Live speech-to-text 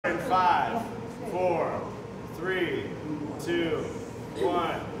5, 4, 3, 2,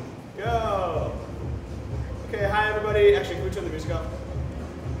 1, go. Okay, hi everybody. Actually, can we turn the music off?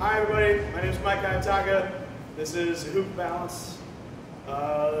 Hi everybody, my name is Mike Ayataka. This is Hoop Balance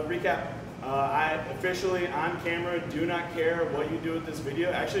recap. I officially, on camera, do not care what you do with this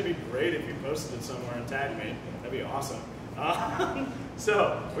video. Actually, it'd be great if you posted it somewhere and tagged me. That'd be awesome.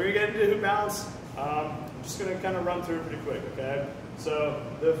 So, we're going to get into Hoop Balance. I'm just going to kind of run through it pretty quick, okay? So,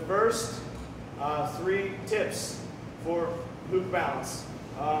 the first 3 tips for Hoop Balance.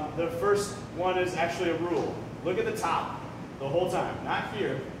 The first one is actually a rule. Look at the top the whole time. Not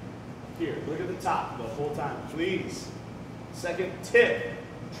here. Here. Look at the top the whole time, please. Second tip,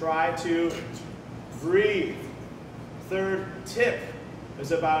 try to breathe. Third tip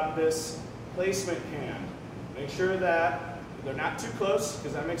is about this placement hand. Make sure that they're not too close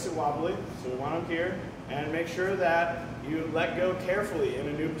because that makes it wobbly. So we want them here. And make sure that you let go carefully in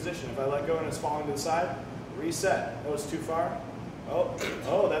a new position. If I let go and it's falling to the side, reset. Oh, it's too far?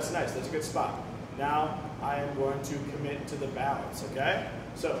 Oh, that's nice. That's a good spot. Now I am going to commit to the balance, okay?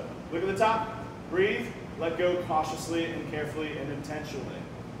 So look at the top, breathe, let go cautiously and carefully and intentionally.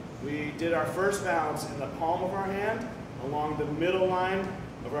 We did our first balance in the palm of our hand along the middle line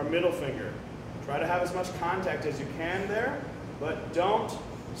of our middle finger. Try to have as much contact as you can there, but don't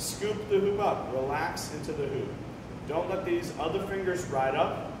scoop the hoop up. Relax into the hoop. Don't let these other fingers ride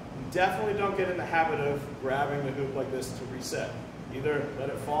up. Definitely don't get in the habit of grabbing the hoop like this to reset. Either let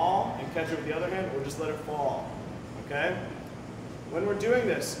it fall and catch it with the other hand, or just let it fall, okay? When we're doing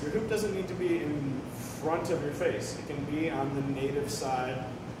this, your hoop doesn't need to be in front of your face. It can be on the native side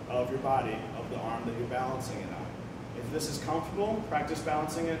of your body, of the arm that you're balancing it on. If this is comfortable, practice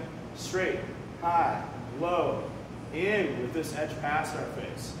balancing it straight, high, low, in with this edge past our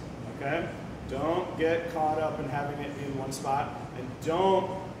face, okay? Don't get caught up in having it in one spot, and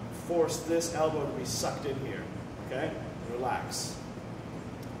don't force this elbow to be sucked in here, okay? Relax.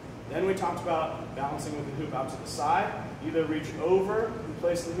 Then we talked about balancing with the hoop out to the side. Either reach over and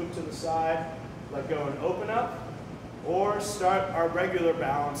place the hoop to the side, let go and open up, or start our regular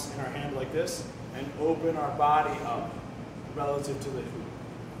balance in our hand like this and open our body up relative to the hoop.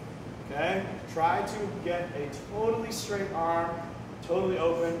 Okay? Try to get a totally straight arm, totally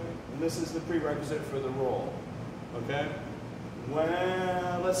open, and this is the prerequisite for the roll. Okay?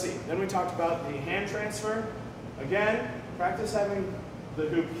 Well, let's see. Then we talked about the hand transfer. Again, practice having the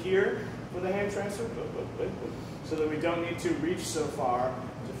hoop here for the hand transfer, so that we don't need to reach so far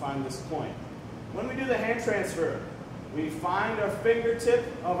to find this point. When we do the hand transfer, we find our fingertip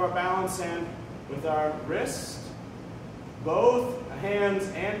of our balance hand with our wrist, both hands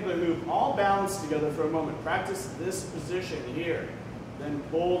and the hoop all balanced together for a moment. Practice this position here, then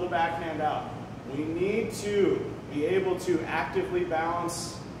pull the backhand out. We need to be able to actively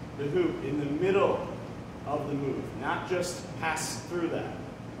balance the hoop in the middle of the move, not just pass through that,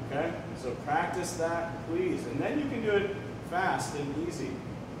 okay? So practice that, please. And then you can do it fast and easy,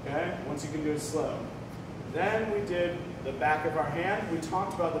 okay? Once you can do it slow. Then we did the back of our hand. We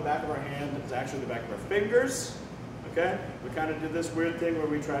talked about the back of our hand is actually the back of our fingers, okay? We kind of did this weird thing where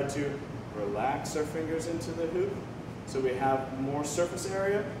we tried to relax our fingers into the hoop so we have more surface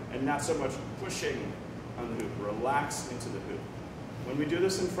area and not so much pushing on the hoop. Relax into the hoop. When we do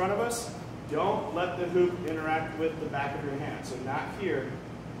this in front of us, don't let the hoop interact with the back of your hand. So not here,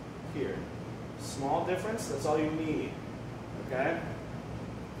 here. Small difference, that's all you need, okay?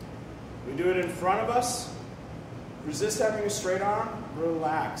 We do it in front of us. Resist having a straight arm,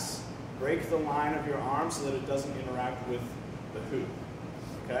 relax. Break the line of your arm so that it doesn't interact with the hoop,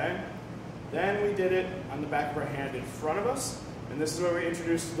 okay? Then we did it on the back of our hand in front of us, and this is where we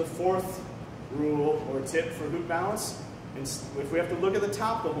introduced the 4th rule or tip for hoop balance. And if we have to look at the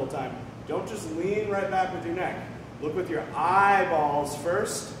top the whole time, don't just lean right back with your neck. Look with your eyeballs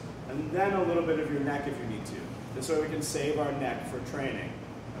first, and then a little bit of your neck if you need to. This way we can save our neck for training,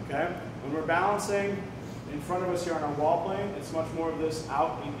 okay? When we're balancing in front of us here on our wall plane, it's much more of this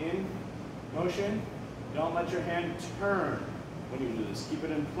out and in motion. Don't let your hand turn when you do this. Keep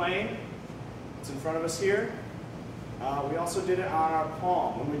it in plane. It's in front of us here. We also did it on our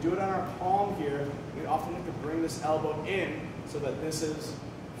palm. When we do it on our palm here, we often have to bring this elbow in so that this is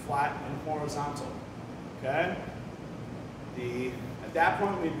flat and horizontal, okay? At that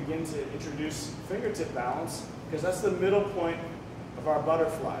point, we begin to introduce fingertip balance because that's the middle point of our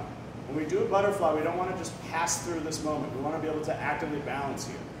butterfly. When we do a butterfly, we don't want to just pass through this moment. We want to be able to actively balance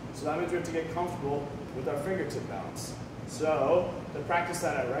here. So that means we have to get comfortable with our fingertip balance. So to practice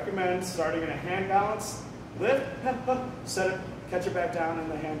that, I recommend starting in a hand balance, lift, set it, catch it back down in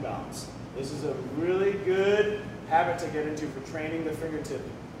the hand balance. This is a really good habit to get into for training the fingertip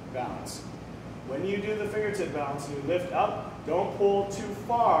balance. When you do the fingertip balance and you lift up, don't pull too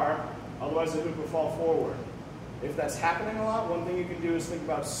far, otherwise the hoop will fall forward. If that's happening a lot, one thing you can do is think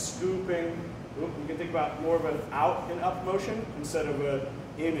about scooping. You can think about more of an out and up motion instead of an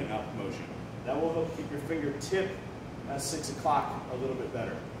in and up motion. That will help keep your fingertip at 6 o'clock a little bit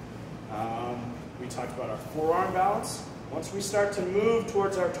better. We talked about our forearm balance. Once we start to move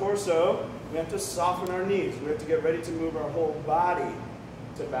towards our torso, we have to soften our knees. We have to get ready to move our whole body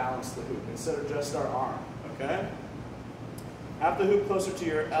to balance the hoop instead of just our arm, okay? Have the hoop closer to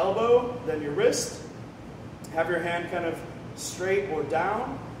your elbow than your wrist. Have your hand kind of straight or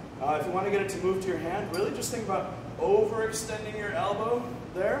down. If you want to get it to move to your hand, really just think about overextending your elbow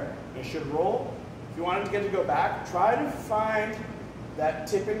there. It should roll. If you want it to get to go back, try to find that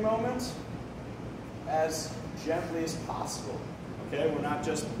tipping moment as gently as possible. Okay, we're not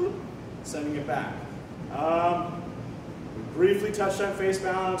just whoop, sending it back. We briefly touched on face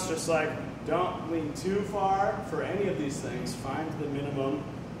balance, just like don't lean too far for any of these things. Find the minimum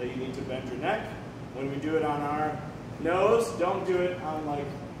that you need to bend your neck. When we do it on our nose, don't do it on like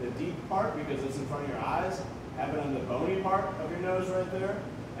the deep part because it's in front of your eyes. Have it on the bony part of your nose right there.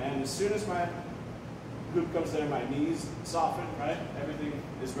 And as soon as my hoop comes there, my knees soften, right? Everything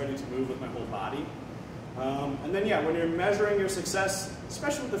is ready to move with my whole body. And then yeah, when you're measuring your success,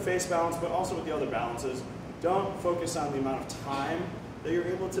 especially with the face balance, but also with the other balances, don't focus on the amount of time that you're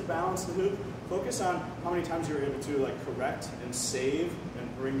able to balance the hoop. Focus on how many times you're able to like correct and save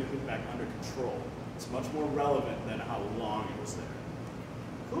and bring the hoop back under control. It's much more relevant than how long it was there.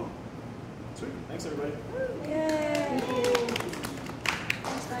 Cool. Sweet. Thanks, everybody. Yay!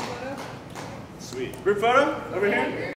 Thanks, my photo. Sweet. Group photo over here.